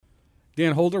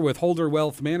Dan Holder with Holder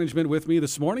Wealth Management with me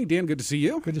this morning. Dan, good to see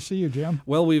you. Good to see you, Jim.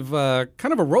 Well, we've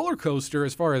kind of a roller coaster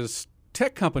as far as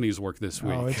tech companies work this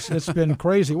week. Oh, it's been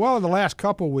crazy. Well, in the last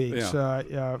couple of weeks,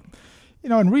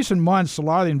 in recent months, a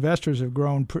lot of the investors have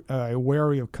grown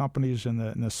wary of companies in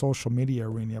the social media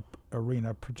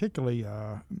arena, particularly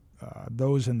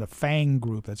those in the FANG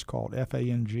group. That's called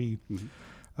FANG.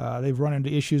 Mm-hmm. They've run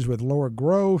into issues with lower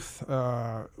growth,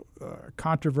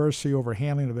 controversy over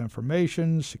handling of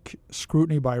information,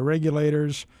 scrutiny by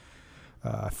regulators.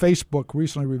 Facebook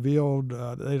recently revealed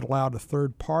that they'd allowed a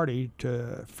third party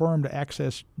firm to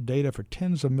access data for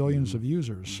tens of millions of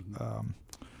users.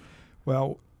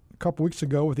 Well, a couple weeks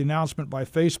ago, with the announcement by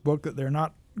Facebook that they're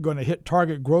not going to hit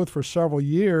target growth for several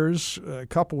years,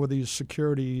 coupled with these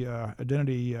security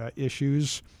identity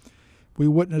issues, we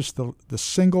witnessed the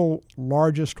single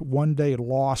largest one-day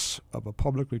loss of a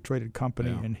publicly traded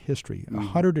company in history.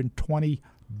 $120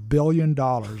 billion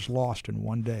lost in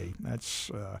one day. That's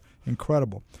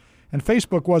incredible. And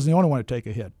Facebook wasn't the only one to take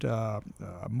a hit.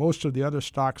 Most of the other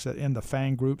stocks that in the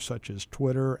FANG group, such as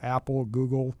Twitter, Apple,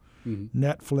 Google,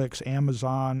 Netflix,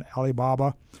 Amazon,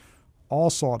 Alibaba, all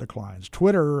saw declines.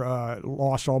 Twitter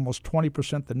lost almost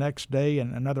 20% the next day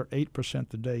and another 8%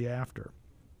 the day after.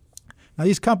 Now,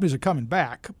 these companies are coming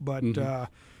back, but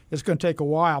it's going to take a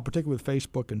while, particularly with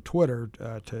Facebook and Twitter,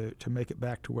 to make it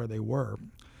back to where they were.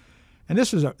 And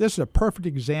this is a perfect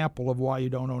example of why you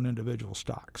don't own individual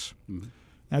stocks.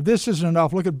 Now, if this isn't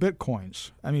enough, look at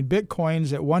Bitcoins. I mean,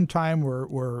 Bitcoins at one time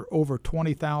were over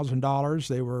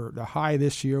 $20,000. The high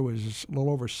this year was a little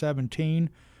over 17.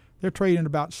 They're trading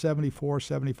about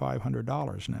 $7,400,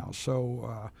 $7,500 now.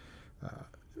 So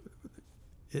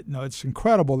it's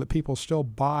incredible that people still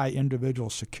buy individual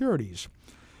securities.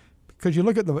 Because you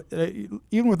look at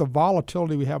even with the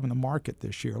volatility we have in the market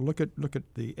this year, look at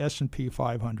the S&P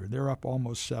 500. They're up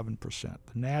almost 7%.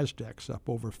 The Nasdaq's up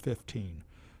over 15%.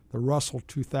 The Russell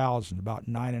 2000 about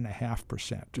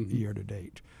 9.5% year to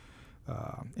date.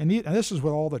 And this is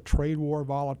with all the trade war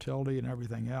volatility and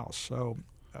everything else. So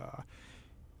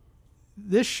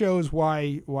this shows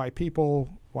why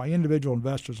individual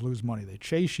investors lose money. They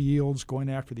chase yields, going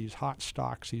after these hot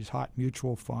stocks, these hot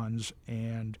mutual funds,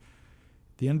 and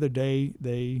at the end of the day,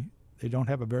 they don't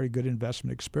have a very good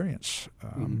investment experience.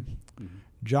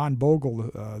 John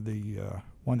Bogle, the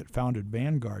one that founded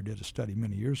Vanguard, did a study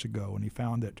many years ago, and he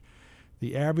found that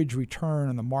the average return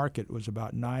in the market was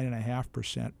about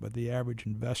 9.5%, but the average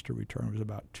investor return was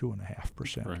about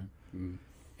 2.5%. Right.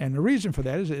 And the reason for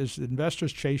that is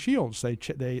investors chase yields.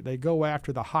 They go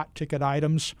after the hot ticket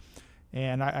items,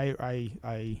 and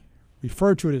I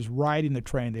refer to it as riding the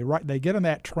train. They get on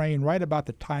that train right about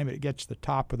the time it gets to the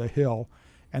top of the hill,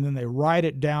 and then they ride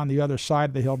it down the other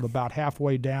side of the hill to about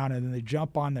halfway down, and then they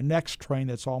jump on the next train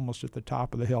that's almost at the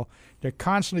top of the hill. They're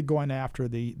constantly going after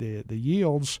the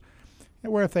yields,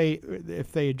 where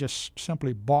if they just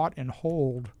simply bought and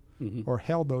hold or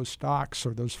held those stocks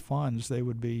or those funds, they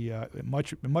would be in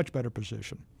much better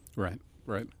position. Right.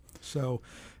 So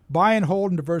buy and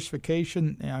hold and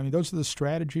diversification, I mean, those are the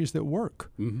strategies that work.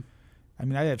 I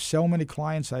mean, I have so many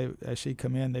clients I see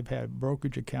come in. They've had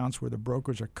brokerage accounts where the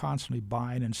brokers are constantly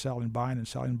buying and selling, buying and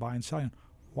selling, buying and selling.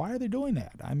 Why are they doing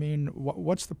that? I mean,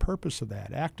 what's the purpose of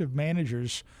that? Active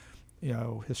managers,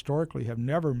 historically have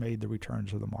never made the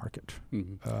returns of the market.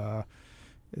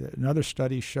 Another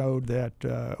study showed that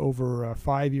over a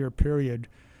 5-year period,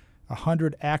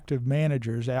 100 active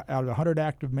managers, out of 100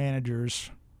 active managers,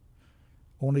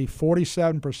 only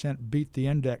 47% beat the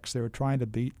index they were trying to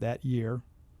beat that year.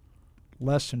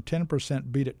 Less than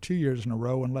 10% beat it 2 years in a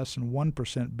row, and less than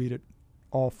 1% beat it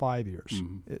all 5 years.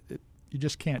 You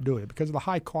just can't do it because of the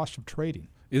high cost of trading.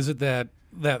 Is it that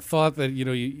thought that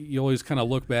you always kind of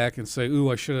look back and say, "Ooh,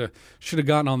 I should have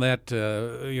gotten on that,"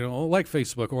 like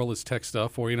Facebook or all this tech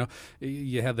stuff, or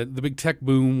you had the big tech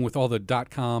boom with all the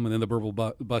 .com, and then the bubble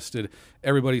busted.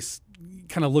 Everybody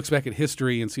kind of looks back at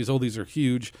history and sees, "Oh, these are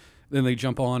huge." Then they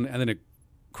jump on, and then it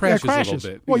crashes a little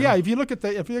bit. Well, if you look at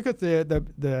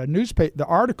the newspaper, the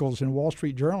articles in Wall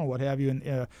Street Journal, what have you,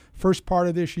 in first part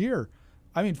of this year,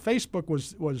 I mean, Facebook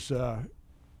was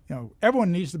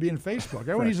everyone needs to be in Facebook,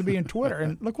 everyone needs to be in Twitter,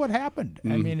 and look what happened.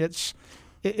 I mean,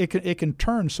 it can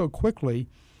turn so quickly.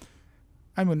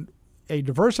 I mean, a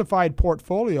diversified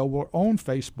portfolio will own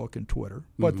Facebook and Twitter,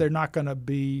 but they're not going to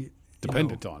be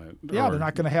dependent on it. Yeah, they're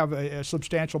not going to have a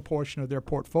substantial portion of their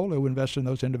portfolio invested in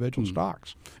those individual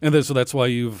stocks. And so that's why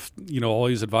you've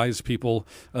always advised people,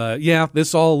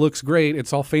 this all looks great,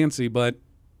 it's all fancy, but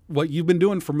what you've been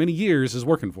doing for many years is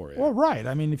working for you. Well, right.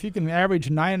 I mean, if you can average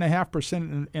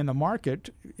 9.5% in the market,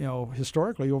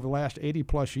 historically over the last 80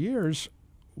 plus years,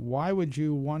 why would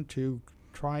you want to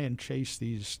try and chase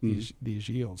these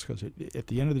yields, because at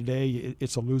the end of the day,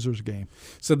 it's a loser's game.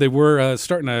 So they were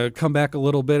starting to come back a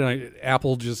little bit. And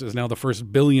Apple just is now the first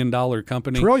 $1 billion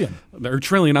company. Trillion. Or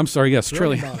trillion, I'm sorry, yes,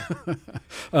 trillion.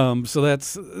 So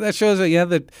that shows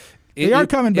that, they are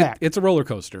coming back. It's a roller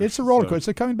coaster. It's a roller coaster.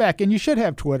 They're coming back. And you should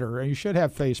have Twitter, and you should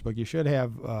have Facebook, you should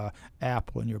have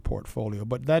Apple in your portfolio.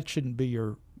 But that shouldn't be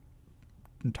your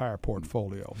entire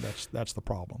portfolio. That's the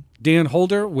problem. Dan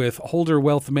Holder with Holder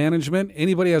Wealth Management.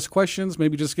 Anybody has questions,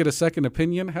 maybe just get a second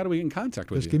opinion, how do we get in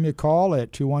contact with you? Just give me a call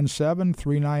at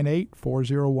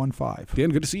 217-398-4015.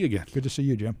 Dan, good to see you again. Good to see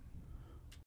you, Jim.